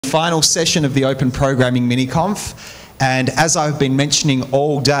final session of the Open Programming Mini-Conf. And as I've been mentioning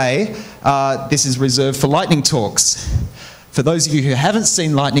all day, this is reserved for lightning talks. For those of you who haven't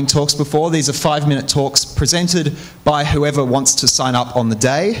seen lightning talks before, these are 5-minute talks presented by whoever wants to sign up on the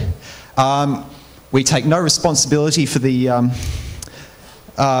day. We take no responsibility for the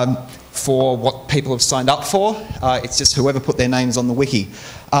for what people have signed up for. It's just whoever put their names on the wiki.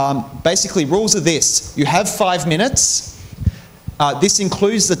 Basically, rules are this. You have 5 minutes. This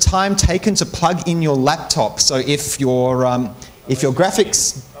includes the time taken to plug in your laptop. So if your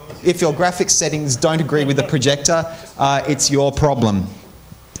graphics settings don't agree with the projector, it's your problem.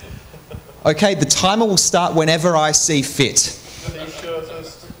 Okay, the timer will start whenever I see fit.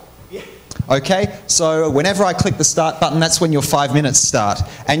 Okay, so whenever I click the start button, that's when your 5 minutes start.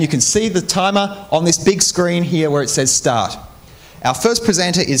 And you can see the timer on this big screen here where it says start. Our first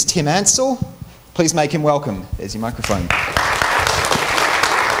presenter is Tim Ansell. Please make him welcome. There's your microphone.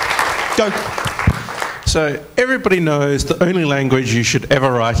 Go. So everybody knows the only language you should ever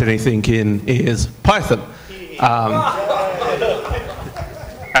write anything in is Python.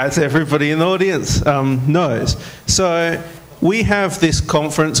 As everybody in the audience knows. So we have this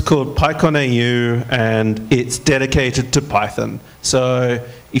conference called PyCon.au, and it's dedicated to Python. So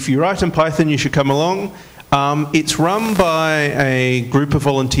if you write in Python, you should come along. It's run by a group of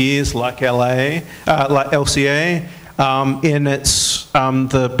volunteers like LCA, and it's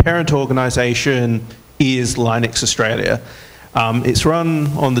the parent organisation is Linux Australia. It's run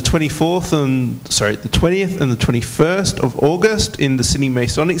on the 20th and the 21st of August in the Sydney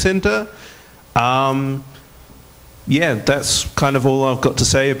Masonic Centre. Yeah, that's kind of all I've got to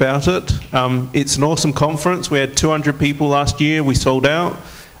say about it. It's an awesome conference. We had 200 people last year. We sold out.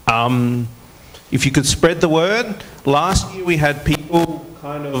 If you could spread the word, last year we had people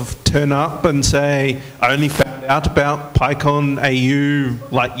kind of turn up and say, I only found out about PyCon.au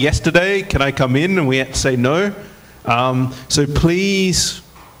like yesterday. Can I come in? And we had to say no. So please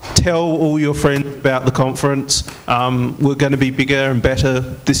tell all your friends about the conference. We're going to be bigger and better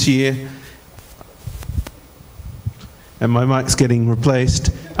this year. And my mic's getting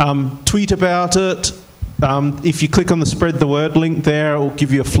replaced. Tweet about it. If you click on the spread the word link there, it will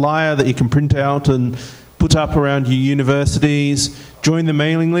give you a flyer that you can print out and put up around your universities. Join the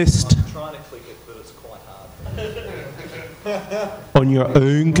mailing list. I'm trying to click it, but it's quite hard. On your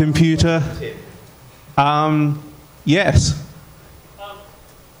own computer. Yes. I'm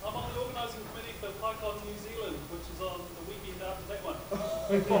on the organising committee for PyCon New Zealand, which is on the weekend after that one.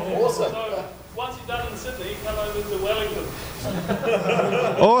 Awesome. So once you're done in Sydney, come over to Wellington.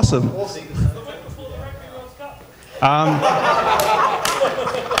 Awesome. The week before the Rugby World Cup.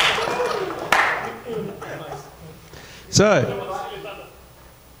 So,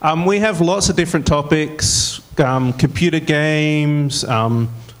 we have lots of different topics, computer games,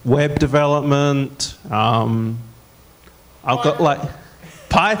 web development, I've got like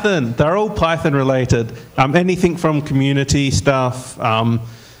Python, they're all Python related, anything from community stuff,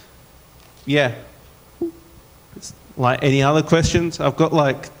 yeah. Like any other questions? I've got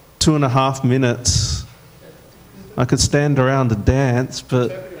like 2.5 minutes. I could stand around and dance,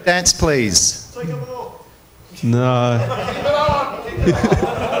 but... Dance, please. No.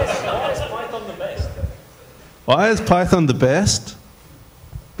 Why is Python the best?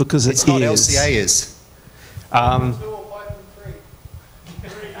 Because it's not LCA is.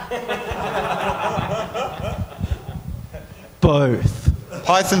 Both.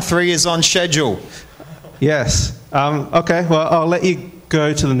 Python 3 is on schedule. Yes. Okay, well, I'll let you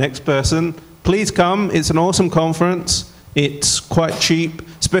go to the next person. Please come. It's an awesome conference. It's quite cheap,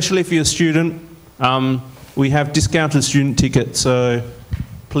 especially if you're a student. We have discounted student tickets, so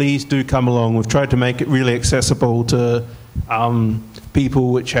please do come along. We've tried to make it really accessible to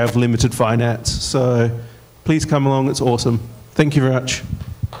people which have limited finance. So please come along. It's awesome. Thank you very much.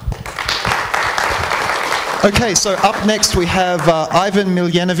 Okay, so up next we have Ivan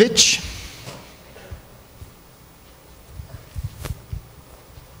Miljanovic.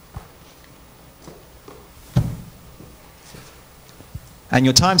 And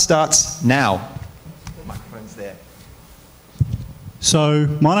your time starts now. The microphone's there. So,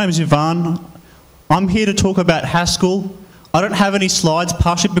 my name is Ivan. I'm here to talk about Haskell. I don't have any slides,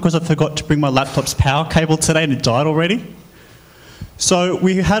 partially because I forgot to bring my laptop's power cable today and it died already. So,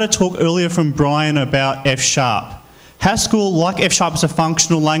 we had a talk earlier from Brian about F#. Haskell, like F#, is a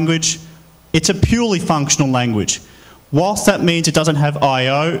functional language. It's a purely functional language. Whilst that means it doesn't have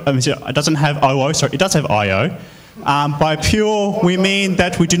I/O, it doesn't have OO, sorry, it does have I/O. By pure, we mean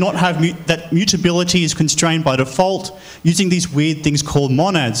that we do not have, that mutability is constrained by default using these weird things called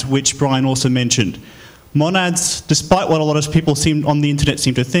monads, which Brian also mentioned. Monads, despite what a lot of people on the internet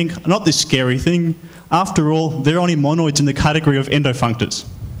seem to think, are not this scary thing. After all, they're only monoids in the category of endofunctors.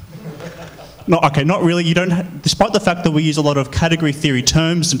 Not really. Despite the fact that we use a lot of category theory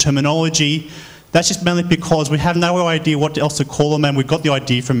terms and terminology, that's just mainly because we have no idea what else to call them, and we've got the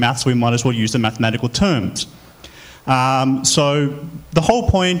idea from maths, so we might as well use the mathematical terms. So the whole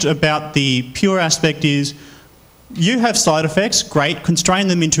point about the pure aspect is you have side effects, great, constrain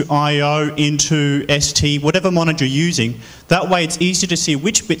them into IO, into ST, whatever monad you're using. That way it's easy to see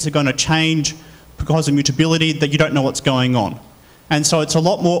which bits are going to change because of mutability that you don't know what's going on. And so it's a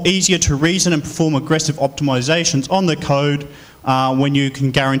lot more easier to reason and perform aggressive optimizations on the code when you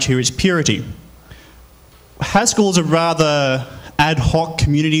can guarantee its purity. Haskell is a rather ad hoc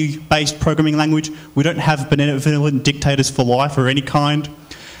community-based programming language. We don't have benevolent dictators for life or any kind.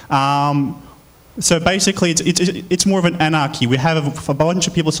 So basically it's more of an anarchy. We have a bunch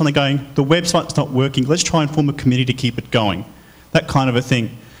of people suddenly going, the website's not working, let's try and form a committee to keep it going. That kind of a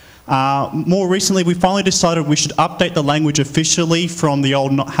thing. More recently, we finally decided we should update the language officially from the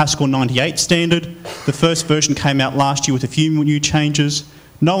old Haskell 98 standard. The first version came out last year with a few new changes.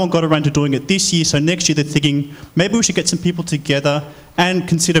 No one got around to doing it this year, so next year they're thinking maybe we should get some people together and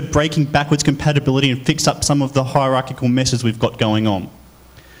consider breaking backwards compatibility and fix up some of the hierarchical messes we've got going on.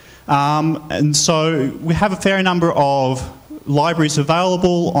 And so we have a fair number of libraries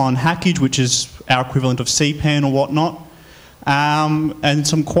available on Hackage, which is our equivalent of CPAN or whatnot. And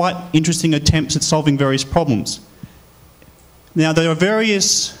some quite interesting attempts at solving various problems. Now, there are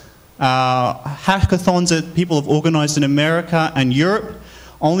various hackathons that people have organised in America and Europe.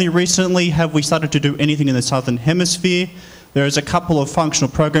 Only recently have we started to do anything in the Southern Hemisphere. There is a couple of functional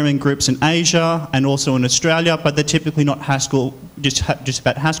programming groups in Asia and also in Australia, but they're typically not Haskell, just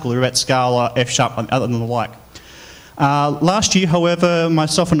about Haskell. They're about Scala, F#, and other than the like. Last year, however,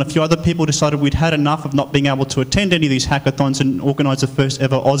 myself and a few other people decided we'd had enough of not being able to attend any of these hackathons and organised the first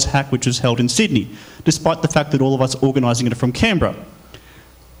ever OzHack, which was held in Sydney, despite the fact that all of us organising it are from Canberra,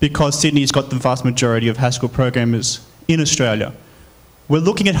 because Sydney's got the vast majority of Haskell programmers in Australia. We're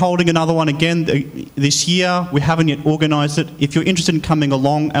looking at holding another one again this year. We haven't yet organised it. If you're interested in coming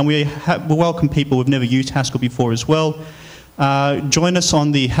along, and we welcome people who've never used Haskell before as well, join us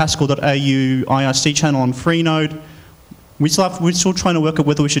on the Haskell.au IRC channel on Freenode. We're still trying to work out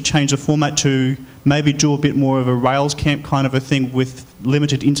whether we should change the format to maybe do a bit more of a Rails camp kind of a thing with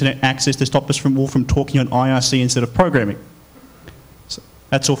limited internet access to stop us from talking on IRC instead of programming. So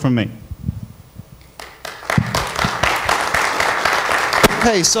that's all from me.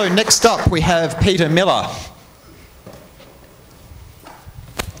 Okay, so next up we have Peter Miller.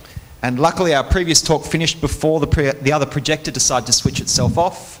 And luckily our previous talk finished before the other projector decided to switch itself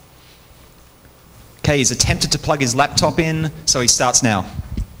off. Okay, he's attempted to plug his laptop in, so he starts now.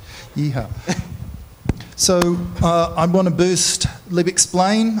 Yeehaw. So I want to boost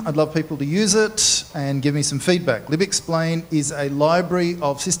libexplain. I'd love people to use it and give me some feedback. Libexplain is a library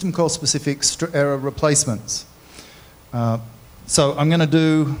of system call specific error replacements. So I'm going to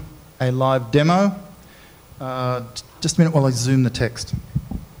do a live demo. Just a minute while I zoom the text.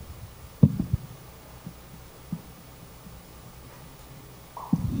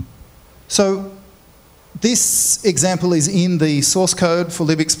 So this example is in the source code for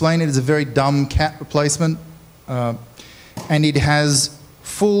libexplain. It is a very dumb cat replacement. And it has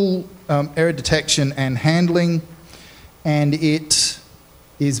full error detection and handling. And it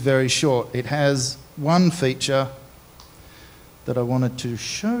is very short. It has one feature that I wanted to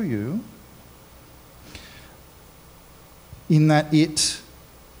show you, in that it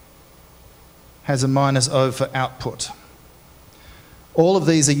has a -O for output. All of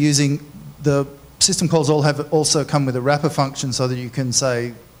these are using, the system calls all have also come with a wrapper function so that you can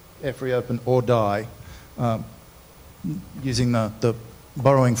say freopen or die using the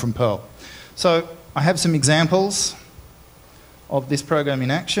borrowing from Perl. So I have some examples of this program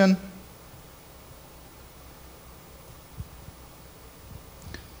in action.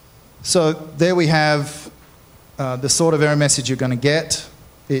 So there we have the sort of error message you're going to get.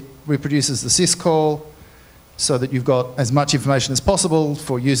 It reproduces the syscall so that you've got as much information as possible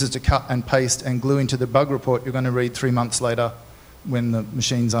for users to cut and paste and glue into the bug report you're going to read 3 months later when the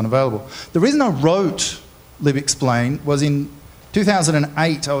machine's unavailable. The reason I wrote libexplain was in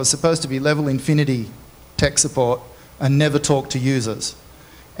 2008 I was supposed to be level infinity tech support and never talk to users.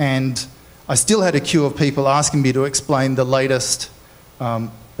 And I still had a queue of people asking me to explain the latest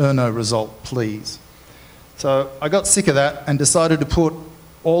Erno result, please. So I got sick of that and decided to put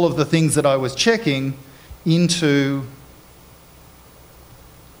all of the things that I was checking into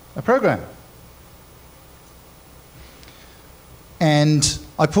a program. And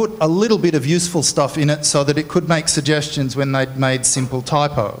I put a little bit of useful stuff in it so that it could make suggestions when they'd made simple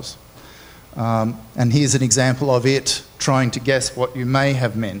typos. And here's an example of it trying to guess what you may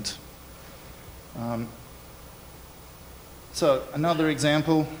have meant. So another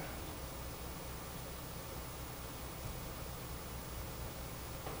example.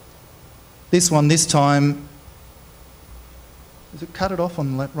 This one, this time, does it cut it off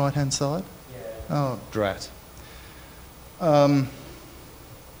on the right-hand side? Yeah. Oh, drat.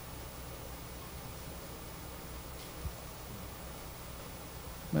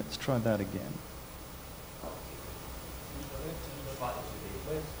 Let's try that again.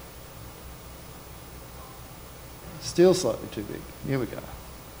 Still slightly too big. Here we go. Too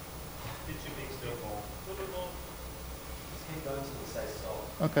big, still more. A little bit more. Just keep going until it says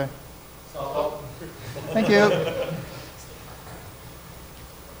stop. Okay. Stop. Thank you.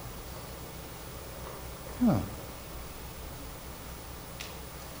 Oh.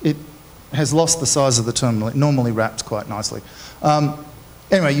 It has lost the size of the terminal. It normally wraps quite nicely.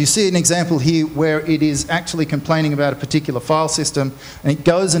 Anyway, you see an example here where it is actually complaining about a particular file system, and it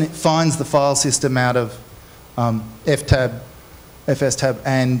goes and it finds the file system out of FSTab,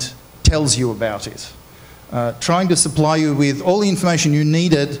 and tells you about it. Trying to supply you with all the information you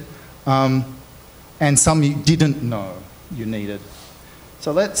needed and some you didn't know you needed.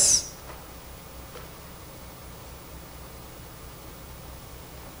 So let's...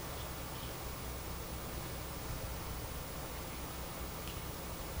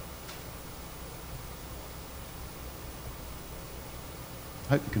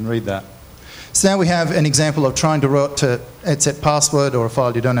 I hope you can read that. So now we have an example of trying to write to set password or a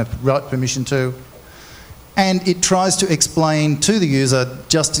file you don't have write permission to, and it tries to explain to the user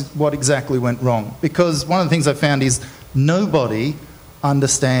just what exactly went wrong. Because one of the things I found is nobody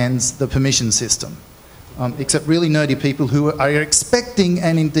understands the permission system, except really nerdy people who are expecting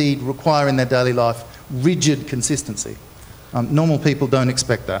and indeed require in their daily life rigid consistency. Normal people don't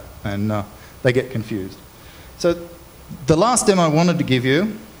expect that, and they get confused. So the last demo I wanted to give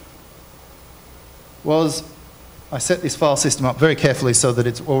you was I set this file system up very carefully so that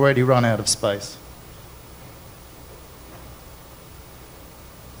it's already run out of space.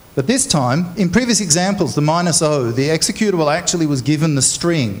 But this time, in previous examples, the -o, the executable actually was given the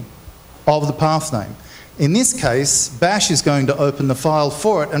string of the path name. In this case, bash is going to open the file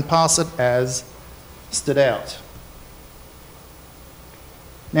for it and pass it as stdout.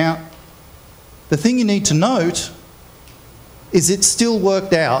 Now, the thing you need to note is it still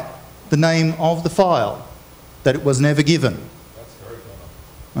worked out the name of the file, that it was never given. That's very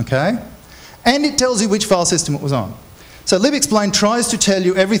clever. Okay? And it tells you which file system it was on. So libexplain tries to tell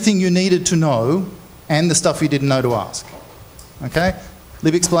you everything you needed to know and the stuff you didn't know to ask. Okay?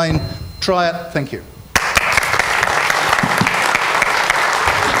 libexplain, try it. Thank you.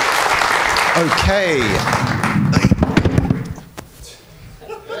 Okay.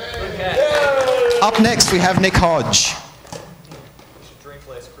 Up next, we have Nick Hodge.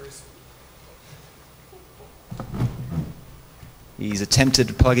 He's attempted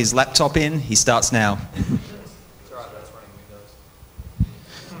to plug his laptop in. He starts now.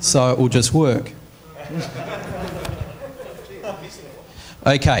 So it will just work.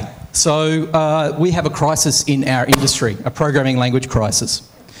 Okay, so we have a crisis in our industry, a programming language crisis.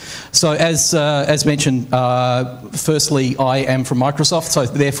 So as mentioned, firstly, I am from Microsoft, so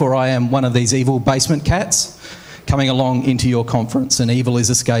therefore I am one of these evil basement cats coming along into your conference, and evil is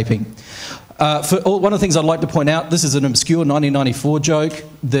escaping. One of the things I'd like to point out, this is an obscure 1994 joke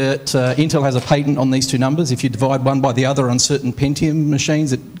that Intel has a patent on these two numbers. If you divide one by the other on certain Pentium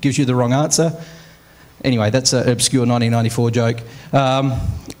machines, it gives you the wrong answer. Anyway, that's an obscure 1994 joke.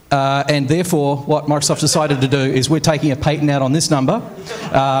 And therefore, what Microsoft decided to do is we're taking a patent out on this number,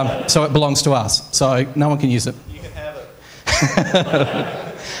 so it belongs to us. So no one can use it. You can have it.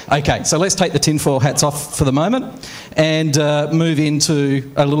 Okay, so let's take the tinfoil hats off for the moment and move into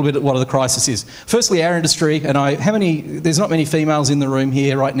a little bit of what the crisis is. Firstly, our industry, and there's not many females in the room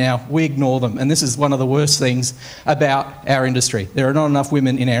here right now. We ignore them, and this is one of the worst things about our industry. There are not enough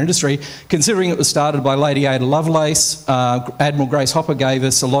women in our industry, considering it was started by Lady Ada Lovelace. Admiral Grace Hopper gave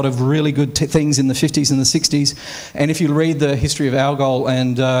us a lot of really good things in the 50s and the 60s, and if you read the history of algol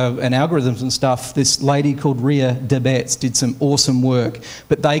and algorithms and stuff, this lady called Ria Debetz did some awesome work,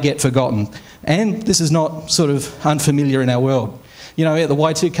 but they get forgotten. And this is not sort of unfamiliar in our world. You know, at the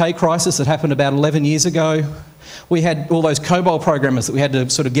Y2K crisis that happened about 11 years ago, we had all those COBOL programmers that we had to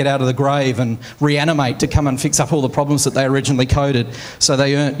sort of get out of the grave and reanimate to come and fix up all the problems that they originally coded. So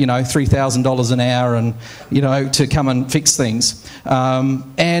they earned, you know, $3,000 an hour and, you know, to come and fix things.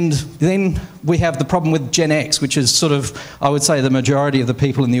 And then we have the problem with Gen X, which is sort of, I would say, the majority of the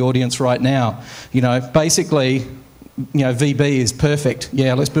people in the audience right now. You know, basically, you know, VB is perfect.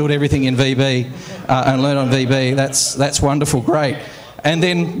 Yeah, let's build everything in VB and learn on VB. That's wonderful, great. And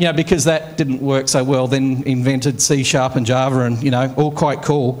then, you know, because that didn't work so well, then invented C# and Java and, you know, all quite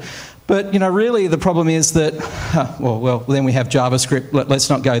cool. But, you know, really the problem is that, well, then we have JavaScript. Let's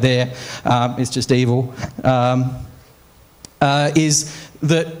not go there. It's just evil. Is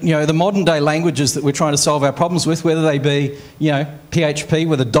that, you know, the modern day languages that we're trying to solve our problems with, whether they be, you know, PHP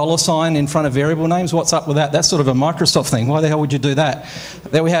with a $sign in front of variable names, what's up with that? That's sort of a Microsoft thing. Why the hell would you do that?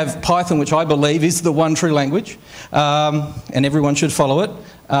 Then we have Python, which I believe is the one true language, and everyone should follow it.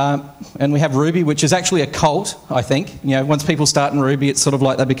 And we have Ruby, which is actually a cult, I think. You know, once people start in Ruby, it's sort of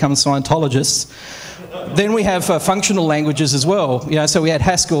like they become Scientologists. Then we have functional languages as well. You know, so we had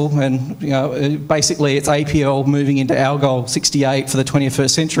Haskell, and you know, basically it's APL moving into Algol 68 for the 21st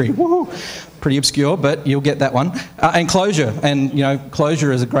century. Woo! Pretty obscure, but you'll get that one. And Clojure, and you know,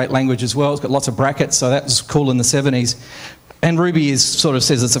 Clojure is a great language as well. It's got lots of brackets, so that was cool in the 70s. And Ruby is sort of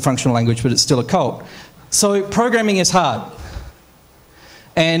says it's a functional language, but it's still a cult. So programming is hard.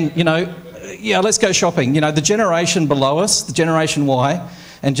 And you know, yeah, let's go shopping. You know, the generation below us, the Generation Y,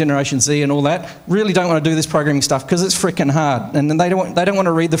 and Generation Z and all that, really don't want to do this programming stuff because it's frickin' hard, and they don't want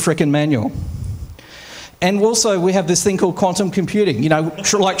to read the frickin' manual. And also we have this thing called quantum computing, you know,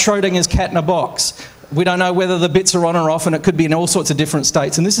 like Schrodinger's cat in a box. We don't know whether the bits are on or off, and it could be in all sorts of different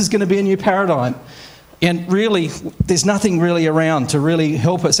states, and this is going to be a new paradigm. And really, there's nothing really around to really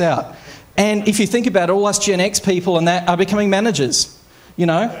help us out. And if you think about it, all us Gen X people and that are becoming managers, you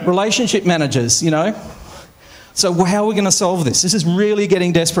know, relationship managers, you know. So how are we going to solve this? This is really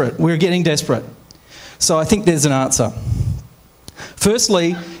getting desperate. We're getting desperate. So I think there's an answer.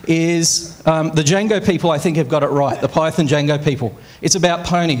 Firstly is the Django people, I think, have got it right, the Python Django people. It's about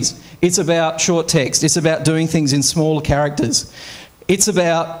ponies. It's about short text. It's about doing things in smaller characters. It's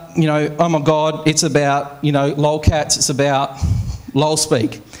about, you know, oh my God, it's about, you know, lolcats. It's about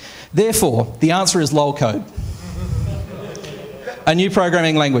lolspeak. Therefore, the answer is lolcode. A new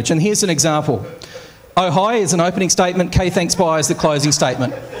programming language. And here's an example. Oh hi is an opening statement, K thanks bye is the closing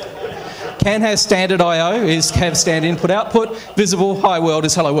statement. Can has standard IO is have standard input output, visible hi world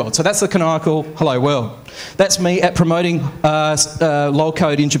is hello world. So that's the canonical hello world. That's me at promoting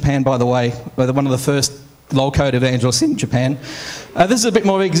lolcode in Japan, by the way. One of the first lolcode evangelists in Japan. This is a bit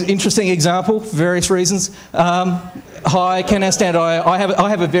more interesting example for various reasons. Hi, can has standard IO. I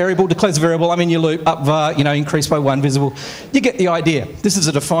have a variable, declares a variable, I'm in your loop, up var, you know, increased by 1 visible. You get the idea. This is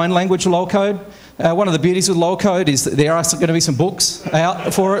a defined language lolcode. One of the beauties with lolcode is that there are going to be some books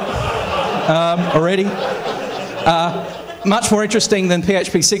out for it already. Much more interesting than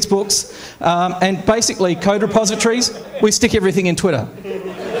PHP 6 books. And basically, code repositories, we stick everything in Twitter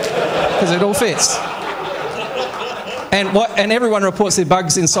because it all fits. And everyone reports their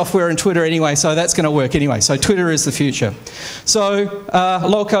bugs in software and Twitter anyway, so that's going to work anyway. So Twitter is the future. So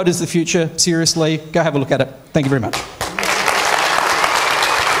lolcode is the future. Seriously, go have a look at it. Thank you very much.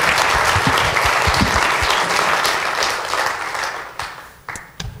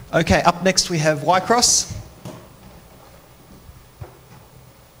 Okay, up next we have Ycross.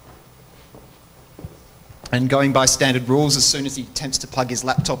 And going by standard rules, as soon as he attempts to plug his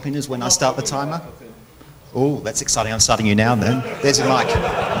laptop in is when I start the timer. Oh, that's exciting. I'm starting you now then. There's your mic.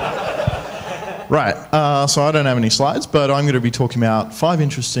 Right, so I don't have any slides, but I'm going to be talking about 5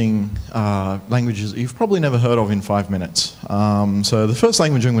 interesting languages that you've probably never heard of in 5 minutes. So the first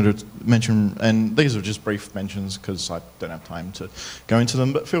language I'm going to mention, and these are just brief mentions because I don't have time to go into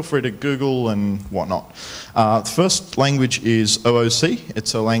them, but feel free to Google and whatnot. The first language is OOC.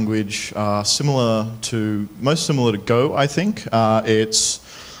 It's a language most similar to Go, I think. It's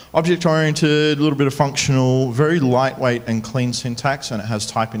object-oriented, a little bit of functional, very lightweight and clean syntax, and it has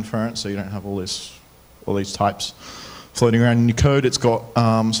type inference, so you don't have all these types floating around in your code. It's got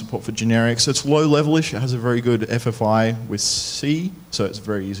support for generics. It's low-level-ish. It has a very good FFI with C, so it's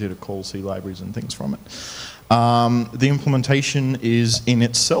very easy to call C libraries and things from it. The implementation is in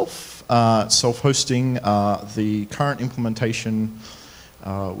itself. It's self-hosting. The current implementation,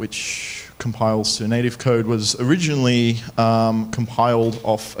 which compiles to native code, was originally compiled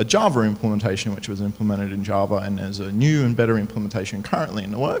off a Java implementation, which was implemented in Java, and there's a new and better implementation currently in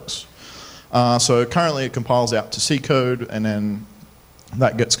the works. So currently it compiles out to C code, and then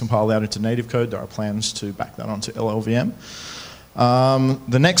that gets compiled out into native code. There are plans to back that onto LLVM.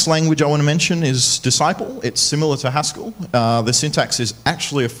 The next language I want to mention is Disciple. It's similar to Haskell. The syntax is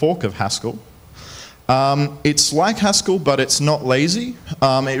actually a fork of Haskell. It's like Haskell, but it's not lazy.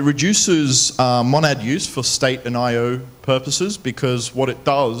 It reduces monad use for state and I/O purposes, because what it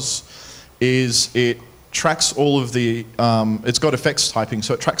does is it tracks all of the, it's got effects typing,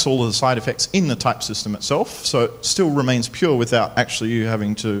 so it tracks all of the side effects in the type system itself, so it still remains pure without actually you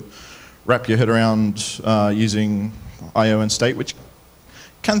having to wrap your head around using I/O and state, which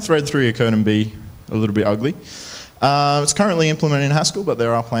can thread through your code and be a little bit ugly. It's currently implemented in Haskell, but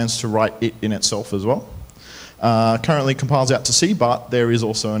there are plans to write it in itself as well. Currently compiles out to C, but there is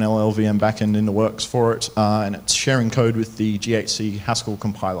also an LLVM backend in the works for it, and it's sharing code with the GHC Haskell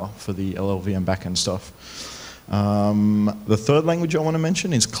compiler for the LLVM backend stuff. The third language I want to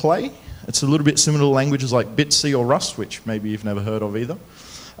mention is Clay. It's a little bit similar to languages like BitC or Rust, which maybe you've never heard of either,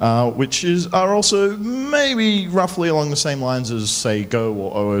 which are also maybe roughly along the same lines as, say, Go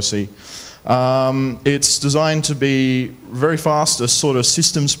or OOC. It's designed to be very fast, a sort of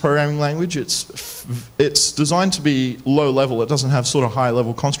systems programming language. It's designed to be low level. It doesn't have sort of high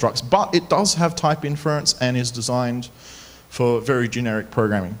level constructs, but it does have type inference and is designed for very generic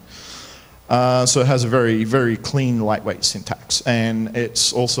programming. So it has a very, very clean, lightweight syntax, and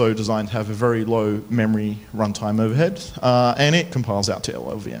it's also designed to have a very low memory runtime overhead, and it compiles out to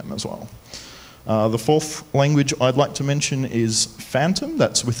LLVM as well. The fourth language I'd like to mention is Phantom.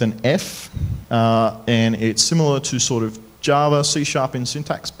 That's with an F, and it's similar to sort of Java, C# in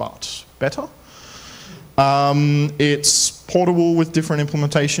syntax, but better. It's portable with different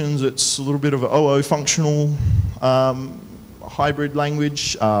implementations. It's a little bit of an OO functional hybrid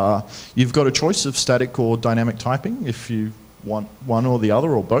language. You've got a choice of static or dynamic typing if you want one or the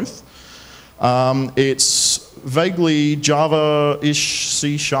other or both. It's vaguely Java-ish,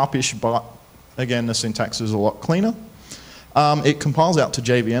 C#-ish, but again, the syntax is a lot cleaner. It compiles out to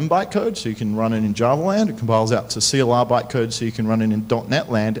JVM bytecode, so you can run it in Java land. It compiles out to CLR bytecode, so you can run it in .NET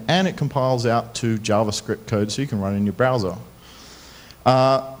land. And it compiles out to JavaScript code, so you can run it in your browser.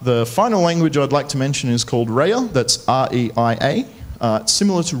 The final language I'd like to mention is called Raya. That's R-E-I-A. It's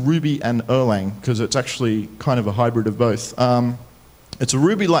similar to Ruby and Erlang, because it's actually kind of a hybrid of both. It's a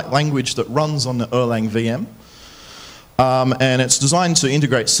Ruby-like language that runs on the Erlang VM. And it's designed to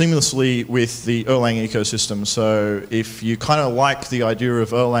integrate seamlessly with the Erlang ecosystem. So if you kind of like the idea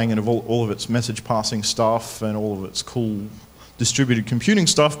of Erlang and of all of its message passing stuff and all of its cool distributed computing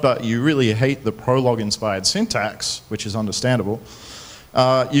stuff, but you really hate the Prolog-inspired syntax, which is understandable,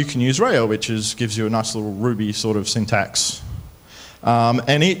 you can use Raya, which gives you a nice little Ruby sort of syntax.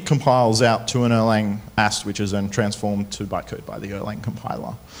 And it compiles out to an Erlang AST, which is then transformed to bytecode by the Erlang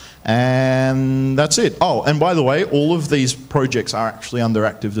compiler. And that's it. Oh, and by the way, all of these projects are actually under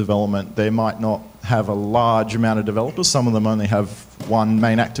active development. They might not have a large amount of developers. Some of them only have one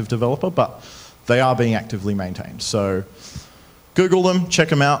main active developer, but they are being actively maintained. So Google them, check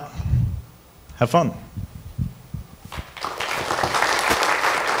them out, have fun.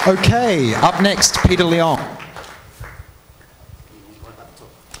 Okay, up next, Peter Leon.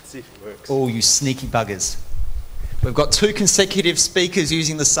 Oh, you sneaky buggers. We've got 2 consecutive speakers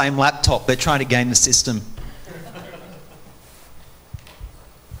using the same laptop. They're trying to game the system.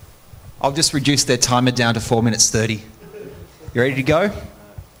 I'll just reduce their timer down to 4 minutes 30. You ready to go?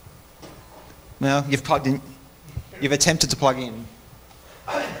 Well, you've plugged in. You've attempted to plug in.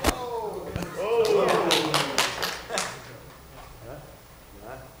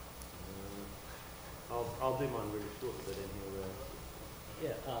 I'll do mine really short, but then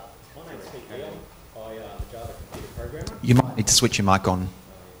he'll... my name's Pete Leon. I'm a Java computer programmer. You might need to switch your mic on.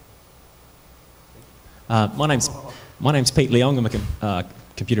 My name's Pete Leong. I'm a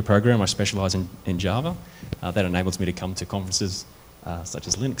computer programmer. I specialise in Java. That enables me to come to conferences such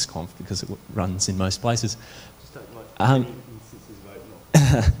as Linux.conf because it runs in most places. Now,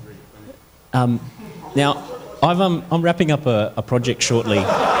 I'm wrapping up a project shortly.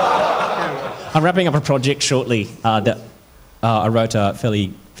 That I wrote a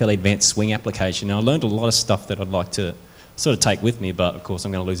fairly advanced swing application. And I learned a lot of stuff that I'd like to sort of take with me, but of course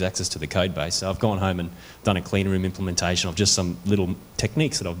I'm going to lose access to the code base. So I've gone home and done a clean room implementation of just some little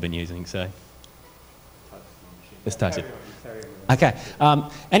techniques that I've been using. So let's touch it. Okay.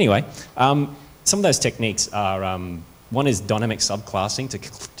 Anyway, some of those techniques are one is dynamic subclassing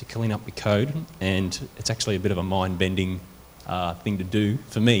to clean up your code, and it's actually a bit of a mind-bending thing to do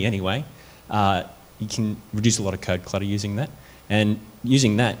for me anyway. You can reduce a lot of code clutter using that, and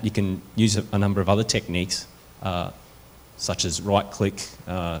using that you can use a number of other techniques such as right-click,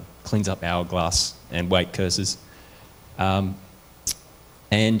 cleans up hourglass and wait cursors, and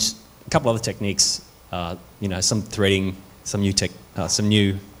a couple other techniques, some threading some new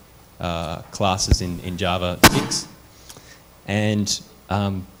classes in Java 6, and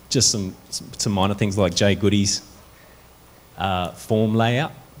just some minor things like JGoodies, form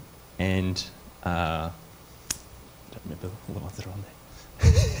layout, and I don't remember all the ones that are on there.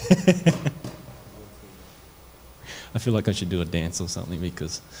 I feel like I should do a dance or something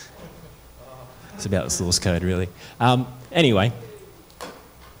because it's about the source code, really. Anyway,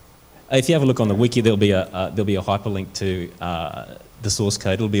 if you have a look on the wiki, there'll be a hyperlink to the source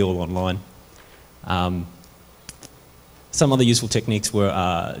code. It'll be all online. Some other useful techniques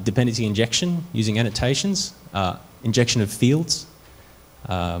were dependency injection using annotations, injection of fields.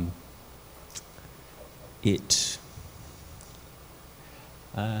 What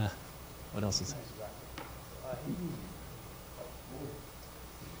else is there?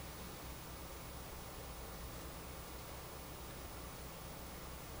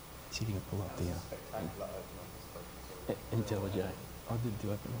 See if you can pull up the IntelliJ. Oh, did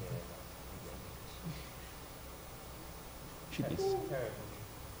you open it? Should be.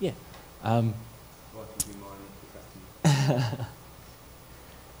 Yeah.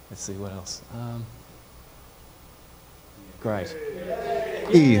 Let's see what else. Great.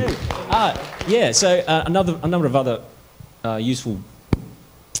 Yeah. So a number of other useful,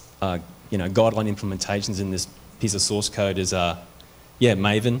 guideline implementations in this piece of source code is,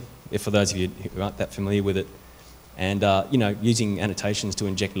 Maven. For those of you who aren't that familiar with it, and using annotations to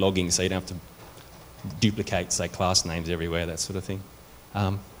inject logging, so you don't have to duplicate, say, class names everywhere, that sort of thing.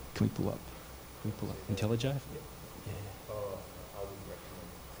 Can we pull up IntelliJ? Yeah.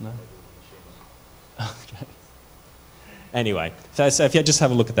 No. Okay. Anyway, so if you just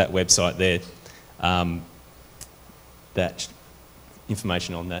have a look at that website there, that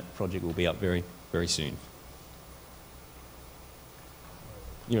information on that project will be up very, very soon.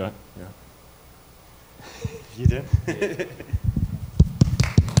 You're right. You're right. You do?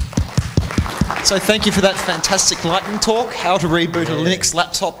 So thank you for that fantastic lightning talk, how to reboot a Linux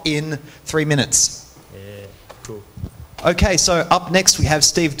laptop in 3 minutes. Yeah, cool. Okay, so up next we have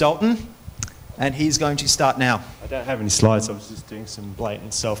Steve Dalton, and he's going to start now. I don't have any slides, I was just doing some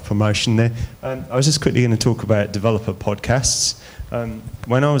blatant self-promotion there. I was just quickly going to talk about developer podcasts.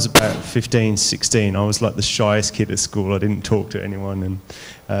 When I was about 15, 16, I was like the shyest kid at school. I didn't talk to anyone, and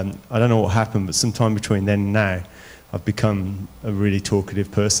I don't know what happened, but sometime between then and now, I've become a really talkative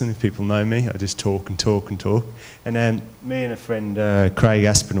person. If people know me, I just talk and talk and talk. And then me and a friend, Craig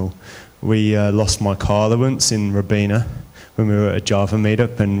Aspinall, we lost my car once in Robina when we were at a Java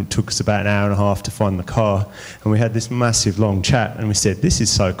meetup, and it took us about an hour and a half to find the car. And we had this massive long chat, and we said, this is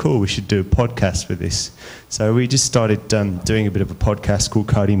so cool, we should do a podcast with this. So we just started doing a bit of a podcast called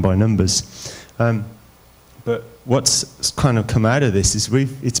Coding by Numbers. But what's kind of come out of this is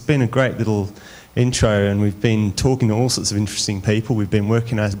it's been a great little intro, and we've been talking to all sorts of interesting people. We've been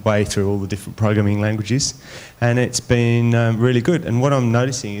working our way through all the different programming languages, and it's been really good. And what I'm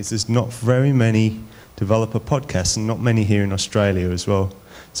noticing is there's not very many developer podcasts, and not many here in Australia as well.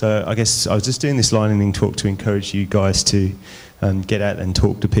 So I guess I was just doing this lightning talk to encourage you guys to get out and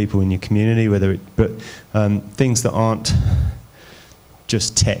talk to people in your community, but things that aren't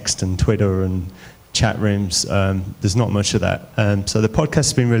just text and Twitter and chat rooms, there's not much of that. So the podcast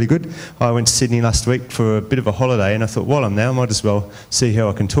has been really good. I went to Sydney last week for a bit of a holiday, and I thought, while I'm there, I might as well see who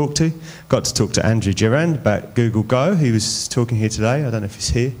I can talk to. Got to talk to Andrew Gerrand about Google Go. He was talking here today. I don't know if he's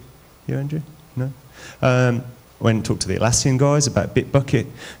here. You, Andrew? No? Went and talked to the Atlassian guys about Bitbucket.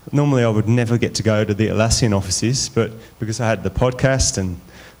 Normally I would never get to go to the Atlassian offices, but because I had the podcast and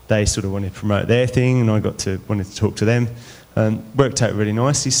they sort of wanted to promote their thing, and I wanted to talk to them, worked out really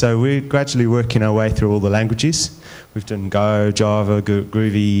nicely. So we're gradually working our way through all the languages. We've done Go, Java,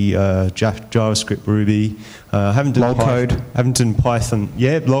 Groovy, JavaScript, Ruby. Haven't done LolCode. Haven't done Python.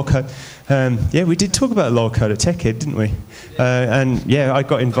 Yeah, LolCode. Yeah, we did talk about LolCode at TechEd, didn't we? And yeah, I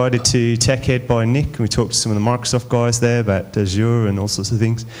got invited to TechEd by Nick, and we talked to some of the Microsoft guys there about Azure and all sorts of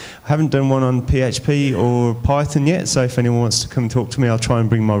things. I haven't done one on PHP or Python yet, so if anyone wants to come talk to me, I'll try and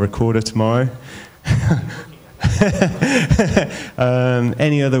bring my recorder tomorrow.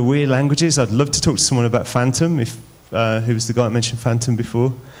 Any other weird languages? I'd love to talk to someone about Phantom, who was the guy that mentioned Phantom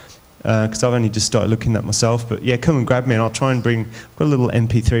before, because I've only just started looking at myself. But yeah, come and grab me, and I'll try and bring. I've got a little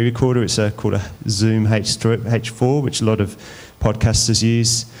MP3 recorder. It's called a Zoom H4, which a lot of podcasters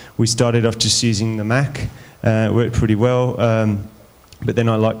use. We started off just using the Mac. It worked pretty well. But then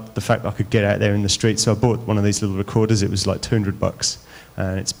I liked the fact that I could get out there in the street, so I bought one of these little recorders. It was like $200.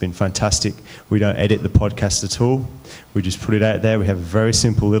 And it's been fantastic. We don't edit the podcast at all. We just put it out there. We have a very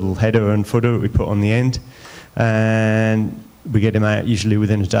simple little header and footer that we put on the end. And we get them out usually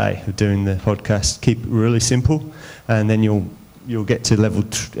within a day of doing the podcast. Keep it really simple, and then you'll get to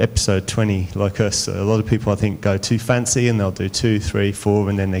episode 20 like us. So a lot of people, I think, go too fancy and they'll do 2, 3, 4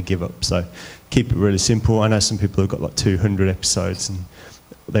 and then they give up. So keep it really simple. I know some people have got like 200 episodes and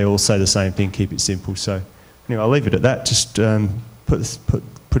they all say the same thing, keep it simple. So anyway, I'll leave it at that. Just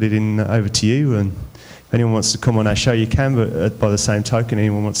put it in over to you, and if anyone wants to come on our show, you can, but by the same token,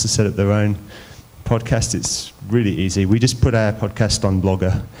 anyone wants to set up their own podcast, it's really easy. We just put our podcast on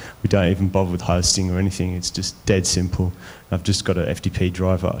Blogger. We don't even bother with hosting or anything. It's just dead simple. I've just got an FTP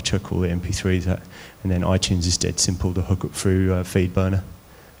driver. I chuck all the MP3s out, and then iTunes is dead simple to hook up through FeedBurner.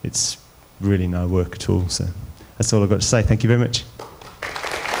 It's really no work at all. So that's all I've got to say. Thank you very much.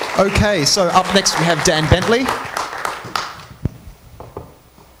 Okay, so up next we have Dan Bentley.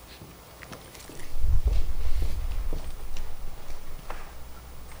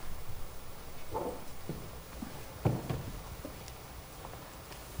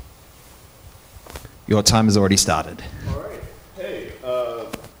 Your time has already started. All right.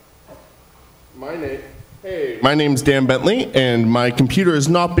 Hey, my name's Dan Bentley, and my computer is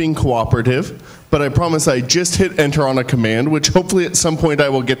not being cooperative, but I promise I just hit enter on a command, which hopefully at some point I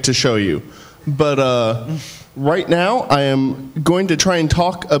will get to show you. But right now I am going to try and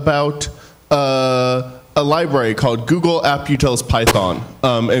talk about a library called Google App Utils Python.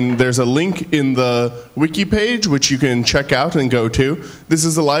 And there's a link in the wiki page which you can check out and go to. This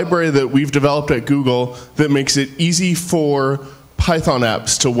is a library that we've developed at Google that makes it easy for Python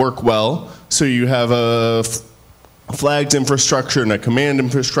apps to work well. So you have a flags infrastructure and a command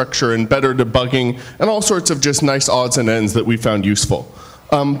infrastructure and better debugging and all sorts of just nice odds and ends that we found useful.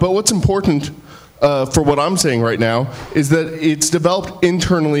 But what's important for what I'm saying right now is that it's developed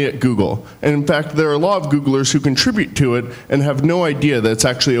internally at Google. And in fact, there are a lot of Googlers who contribute to it and have no idea that it's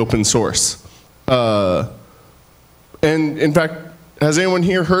actually open source. And in fact, has anyone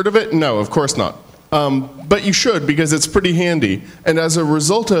here heard of it? No, of course not. But you should, because it's pretty handy. And as a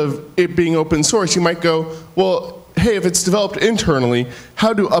result of it being open source, you might go, well, hey, if it's developed internally,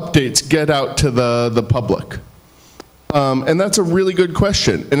 how do updates get out to the public? And that's a really good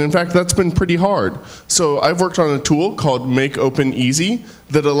question. And in fact, that's been pretty hard. So I've worked on a tool called Make Open Easy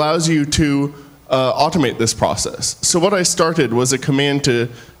that allows you to automate this process. So what I started was a command to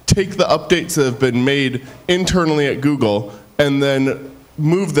take the updates that have been made internally at Google and then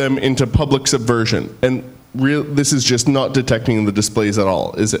move them into public subversion. And this is just not detecting the displays at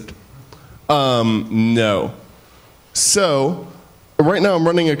all, is it? No. So right now I'm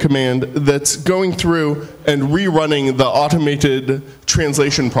running a command that's going through and rerunning the automated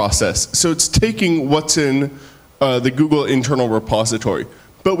translation process. So it's taking what's in the Google internal repository.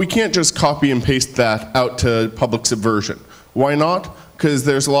 But we can't just copy and paste that out to public subversion. Why not? Because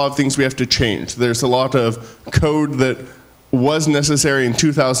there's a lot of things we have to change. There's a lot of code that was necessary in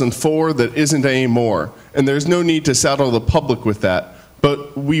 2004 that isn't anymore. And there's no need to saddle the public with that.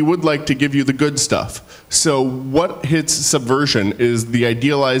 But we would like to give you the good stuff. So what hits subversion is the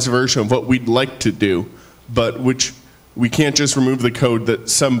idealized version of what we'd like to do, but which we can't just remove the code that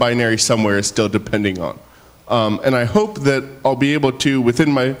some binary somewhere is still depending on. And I hope that I'll be able to,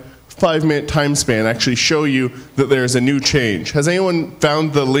 within my 5-minute time span, actually show you that there's a new change. Has anyone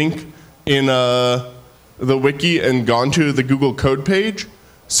found the link in the wiki and gone to the Google code page?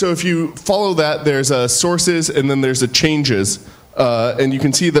 So if you follow that, there's a sources and then there's a changes. And you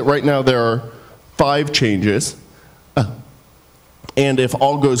can see that right now there are 5 changes. And if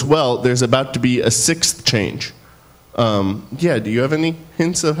all goes well, there's about to be a 6th change. Yeah, do you have any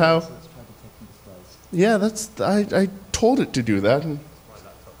hints of how? Yeah, I told it to do that.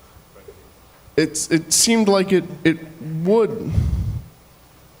 It seemed like it would.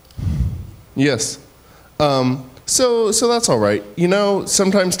 Yes. So that's all right. You know,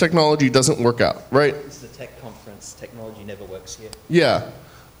 sometimes technology doesn't work out, right? This is a tech conference. Technology never works here. Yeah.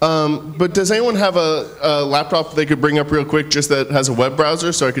 But does anyone have a laptop they could bring up real quick just that has a web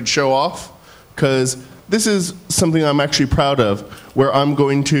browser so I could show off? Because this is something I'm actually proud of, where I'm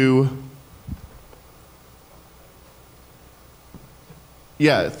going to...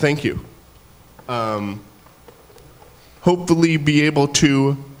 Yeah, thank you. Hopefully be able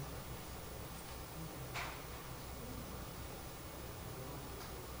to...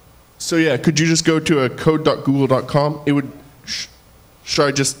 So yeah, could you just go to a code.google.com? It would... Should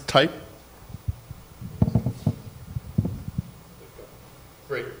I just type?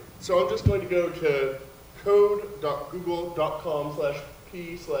 Great. So I'm just going to go to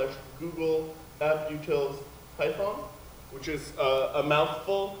code.google.com/p/Google App Utils Python, which is a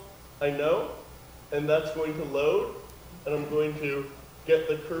mouthful, I know, and that's going to load, and I'm going to get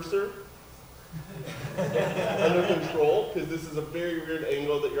the cursor Under control, because this is a very weird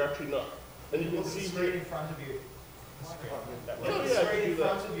angle that you're actually not. And you can see straight in front of you. Oh yeah, I can do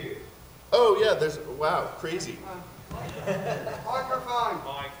that. Oh yeah, there's, wow, crazy. Microphone.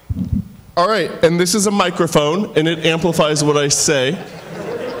 All right, and this is a microphone, and it amplifies what I say.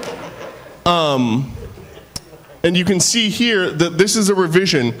 And you can see here that this is a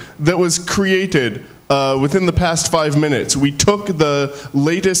revision that was created within the past 5 minutes. We took the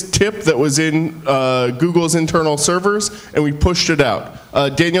latest tip that was in Google's internal servers and we pushed it out.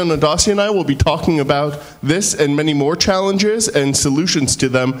 Daniel Nadasi and I will be talking about this and many more challenges and solutions to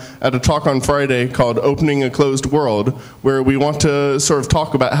them at a talk on Friday called Opening a Closed World, where we want to sort of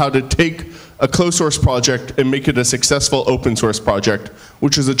talk about how to take a closed source project and make it a successful open source project,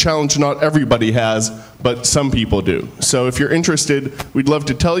 which is a challenge not everybody has, but some people do. So if you're interested, we'd love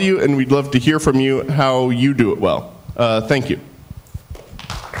to tell you and we'd love to hear from you how you do it well. Thank you.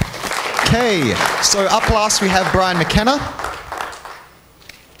 Okay, so up last we have Brian McKenna.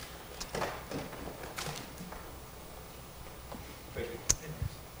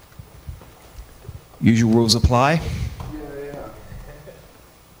 Usual rules apply.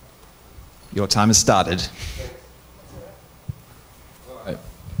 Your time has started.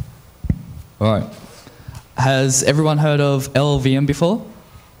 All right. Has everyone heard of LLVM before?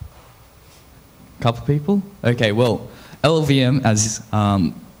 Couple people? Okay, well, LLVM, as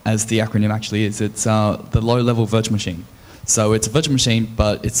the acronym actually is, it's the low-level virtual machine. So it's a virtual machine,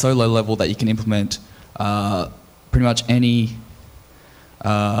 but it's so low-level that you can implement pretty much any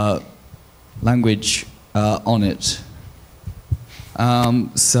language on it.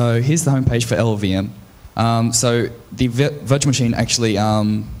 So here's the homepage for LLVM. So the virtual machine actually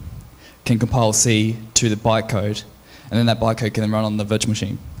can compile C to the bytecode, and then that bytecode can then run on the virtual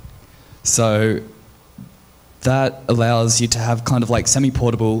machine. So that allows you to have kind of like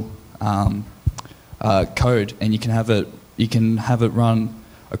semi-portable code, and you can have it run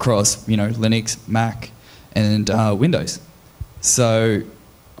across, you know, Linux, Mac, and Windows. So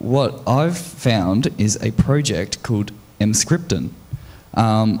what I've found is a project called Mscripton.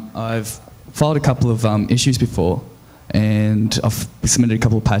 I've filed a couple of issues before, and I've submitted a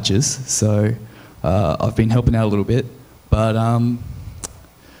couple of patches, so I've been helping out a little bit. But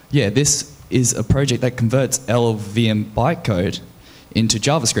yeah, this is a project that converts LLVM bytecode into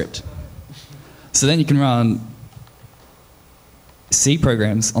JavaScript. So then you can run C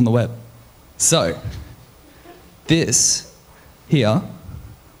programs on the web. So this here,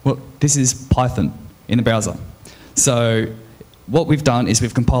 well, this is Python in the browser. So what we've done is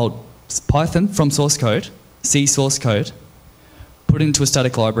we've compiled Python from source code, C source code, put it into a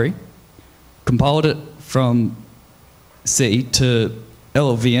static library, compiled it from C to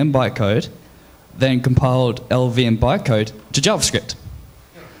LLVM bytecode, then compiled LLVM bytecode to JavaScript.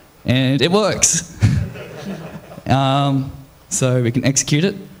 And it works. So we can execute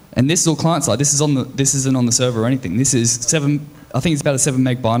it. And this is all client side. This isn't on the server or anything. This is I think it's about a 7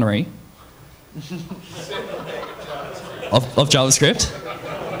 meg binary of JavaScript.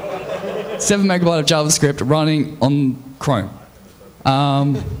 7 megabyte of JavaScript running on Chrome.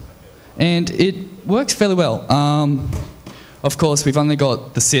 And it works fairly well. Of course, we've only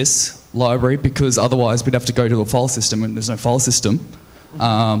got the sys library because otherwise we'd have to go to a file system and there's no file system.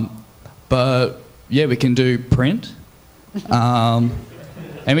 But yeah, we can do print. And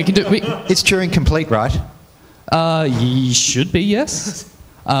we can do... It's Turing complete, right? You should be, yes.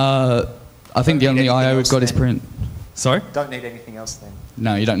 I think the only I/O we've got is print. Sorry? Don't need anything else then.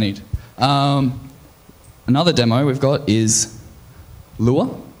 No, you don't need. Another demo we've got is Lua.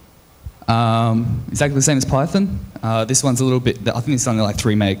 Exactly the same as Python. This one's a little bit, I think it's only like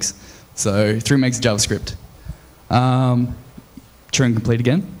 3 megs. So 3 megs of JavaScript. Turing complete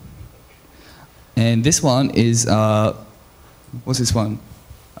again. And this one is, what's this one?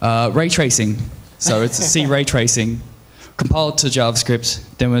 Ray tracing. So it's a C ray tracing, compiled to JavaScript.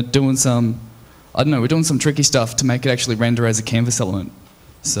 Then we're doing some, I don't know, we're doing some tricky stuff to make it actually render as a canvas element.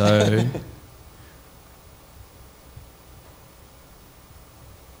 So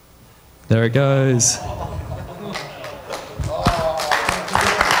there it goes.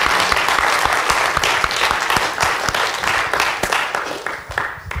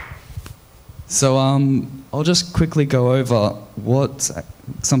 So I'll just quickly go over what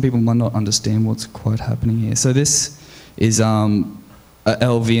some people might not understand what's quite happening here. So this is a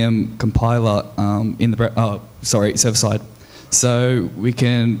LLVM compiler in the server side. So we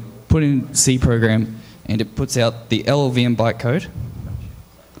can put in C program and it puts out the LLVM bytecode.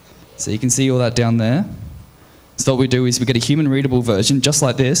 So you can see all that down there. So what we do is we get a human readable version just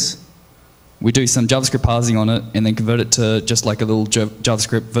like this, we do some JavaScript parsing on it and then convert it to just like a little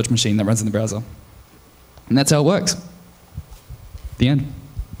JavaScript virtual machine that runs in the browser. And that's how it works. The end.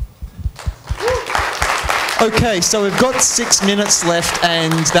 Okay, so we've got 6 minutes left,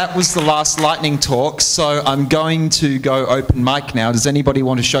 and that was the last lightning talk. So I'm going to go open mic now. Does anybody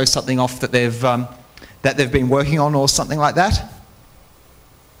want to show something off that they've been working on or something like that?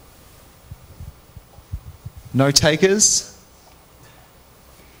 No takers?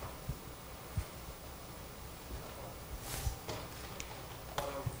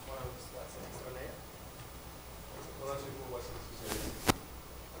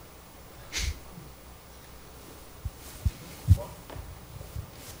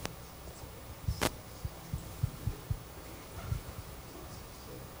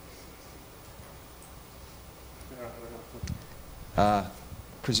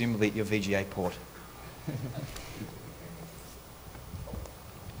 Presumably at your VGA port.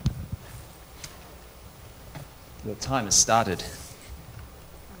 Your time has started.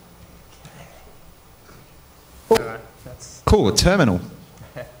 Oh, cool, a terminal.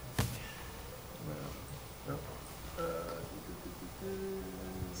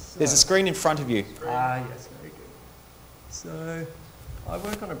 There's a screen in front of you. Yes, very good. So, I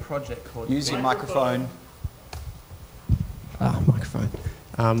work on a project called... Use your microphone. Microphone.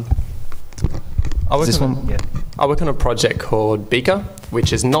 I work on a project called Beaker,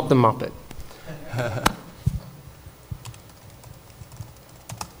 which is not the Muppet.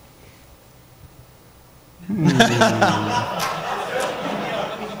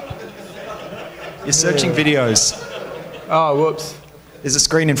 You're searching videos. Oh, whoops. There's a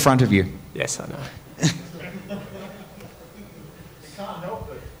screen in front of you. Yes, I know.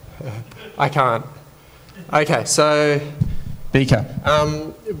 I can't. Okay, so... Beaker.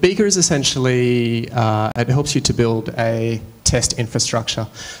 Beaker is essentially, it helps you to build a test infrastructure.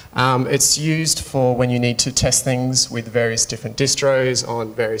 It's used for when you need to test things with various different distros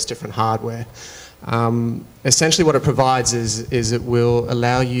on various different hardware. Essentially what it provides is it will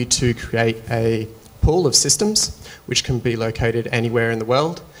allow you to create a pool of systems which can be located anywhere in the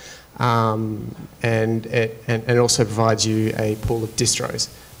world, and it also provides you a pool of distros.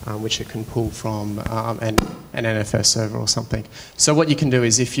 Which it can pull from an NFS server or something. So what you can do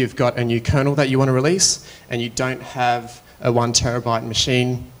is if you've got a new kernel that you want to release and you don't have a 1 terabyte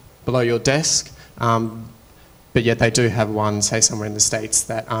machine below your desk, but yet they do have one, say somewhere in the States,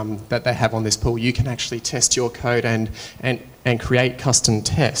 that they have on this pool, you can actually test your code and create custom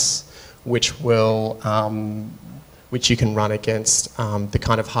tests which you can run against the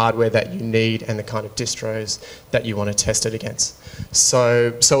kind of hardware that you need and the kind of distros that you want to test it against.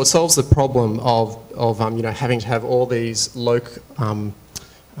 So it solves the problem of having to have all these local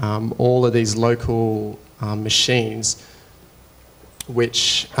machines,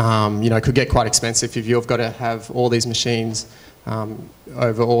 which could get quite expensive if you've got to have all these machines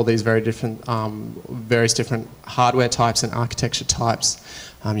over all these various different hardware types and architecture types.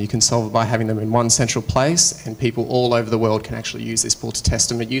 You can solve it by having them in one central place, and people all over the world can actually use this pool to test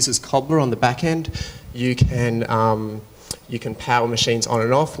them. It uses Cobbler on the back end. You can power machines on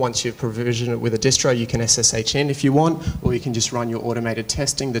and off. Once you've provisioned it with a distro, you can SSH in if you want, or you can just run your automated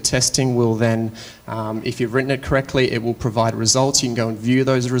testing. The testing will then, if you've written it correctly, it will provide results. You can go and view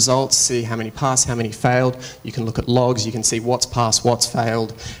those results, see how many passed, how many failed. You can look at logs, you can see what's passed, what's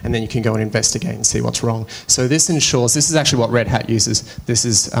failed, and then you can go and investigate and see what's wrong. So this ensures, this is actually what Red Hat uses. This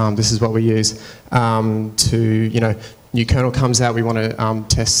is what we use to, new kernel comes out, we want to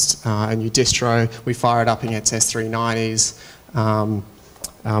test a new distro, we fire it up against S390s,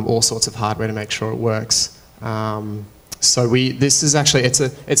 all sorts of hardware to make sure it works. This is actually,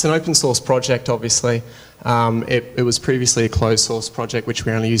 it's an open source project, obviously. It was previously a closed source project which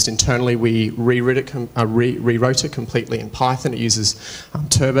we only used internally. We rewrote it completely in Python. It uses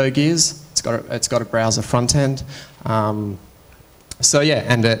turbo gears. It's got a browser front end. So yeah,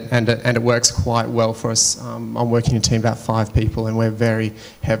 and it works quite well for us. I'm working in a team of about 5 people, and we're very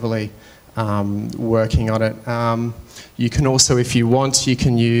heavily working on it. You can also, if you want, you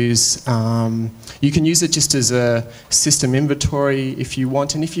can use it just as a system inventory if you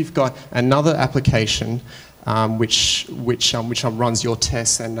want, and if you've got another application which runs your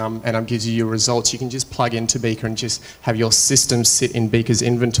tests and gives you your results, you can just plug into Beaker and just have your system sit in Beaker's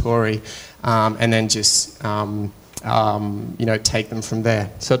inventory, and then just take them from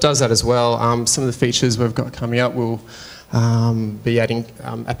there. So it does that as well. Some of the features we've got coming up will be adding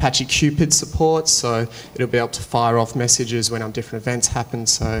Apache Cupid support, so it'll be able to fire off messages when different events happen.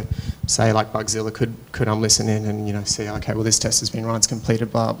 So say like Bugzilla could listen in and see, okay, well this test has been run, it's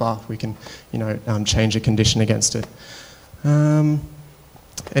completed, blah blah. We can change a condition against it.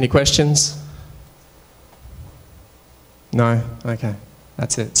 Any questions? No? Okay.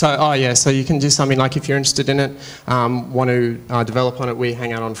 That's it. So, oh yeah, so you can do something like if you're interested in it, want to develop on it, we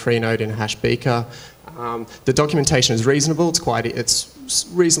hang out on Freenode in HashBeaker. The documentation is reasonable, it's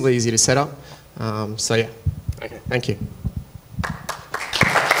reasonably easy to set up. So yeah, okay, thank you.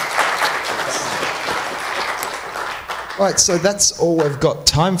 Right, so that's all we've got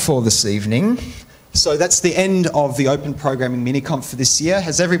time for this evening. So that's the end of the Open Programming Miniconf for this year.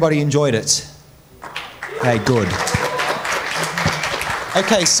 Has everybody enjoyed it? Hey, good.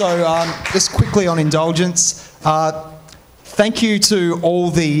 Okay, so just quickly on indulgence, thank you to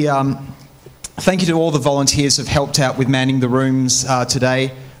all the volunteers who've helped out with manning the rooms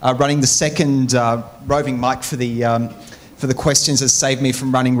today. Running the second roving mic for the questions has saved me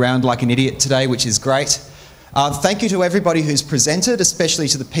from running around like an idiot today, which is great. Thank you to everybody who's presented, especially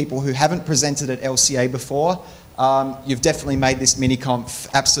to the people who haven't presented at LCA before. You've definitely made this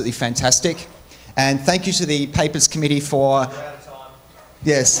mini-conf absolutely fantastic. And thank you to the Papers Committee for...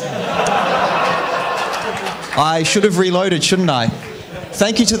 Yes. I should have reloaded, shouldn't I?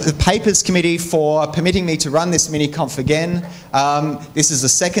 Thank you to the Papers Committee for permitting me to run this mini-conf again. This is the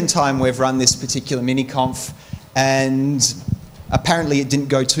second time we've run this particular mini-conf, and apparently it didn't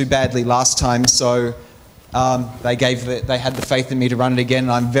go too badly last time, so they had the faith in me to run it again,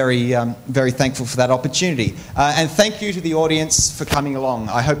 and I'm very, very thankful for that opportunity. And thank you to the audience for coming along.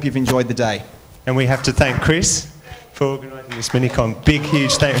 I hope you've enjoyed the day. And we have to thank Chris for organising this mini-con. Big,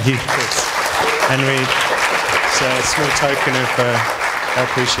 huge thank you, Chris. And it's a small token of our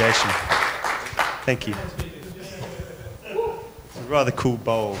appreciation. Thank you. It's a rather cool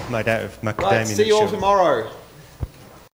bowl made out of macadamia. Right, see you all tomorrow.